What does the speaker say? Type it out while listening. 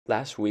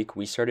Last week,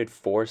 we started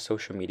 4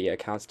 social media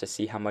accounts to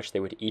see how much they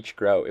would each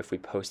grow if we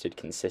posted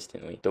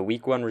consistently. The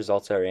week 1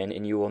 results are in,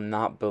 and you will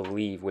not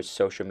believe which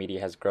social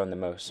media has grown the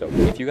most. So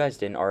if you guys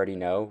didn't already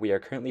know, we are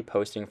currently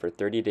posting for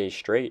 30 days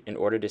straight in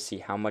order to see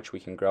how much we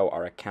can grow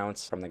our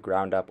accounts from the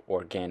ground up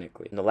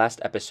organically. In the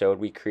last episode,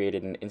 we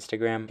created an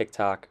Instagram,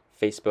 TikTok,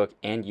 Facebook,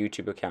 and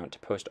YouTube account to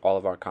post all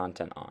of our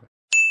content on.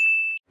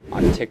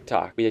 On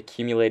TikTok, we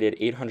accumulated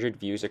 800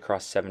 views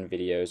across 7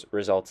 videos,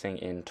 resulting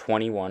in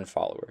 21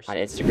 followers. On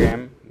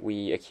Instagram,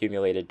 we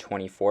accumulated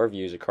 24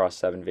 views across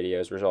 7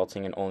 videos,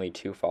 resulting in only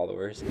 2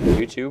 followers. On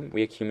YouTube,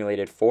 we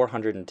accumulated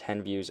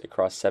 410 views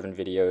across 7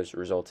 videos,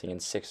 resulting in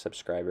 6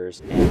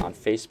 subscribers. And on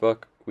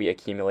Facebook, we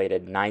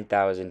accumulated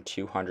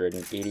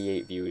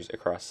 9,288 views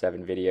across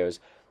 7 videos,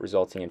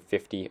 resulting in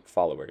 50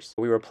 followers.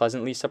 We were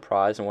pleasantly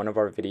surprised, and one of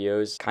our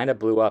videos kind of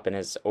blew up and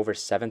has over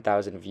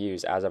 7,000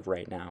 views as of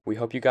right now. We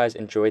hope you guys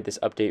enjoyed this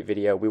update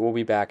video. We will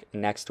be back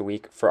next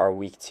week for our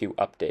week 2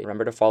 update.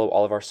 Remember to follow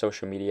all of our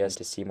social medias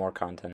to see more content.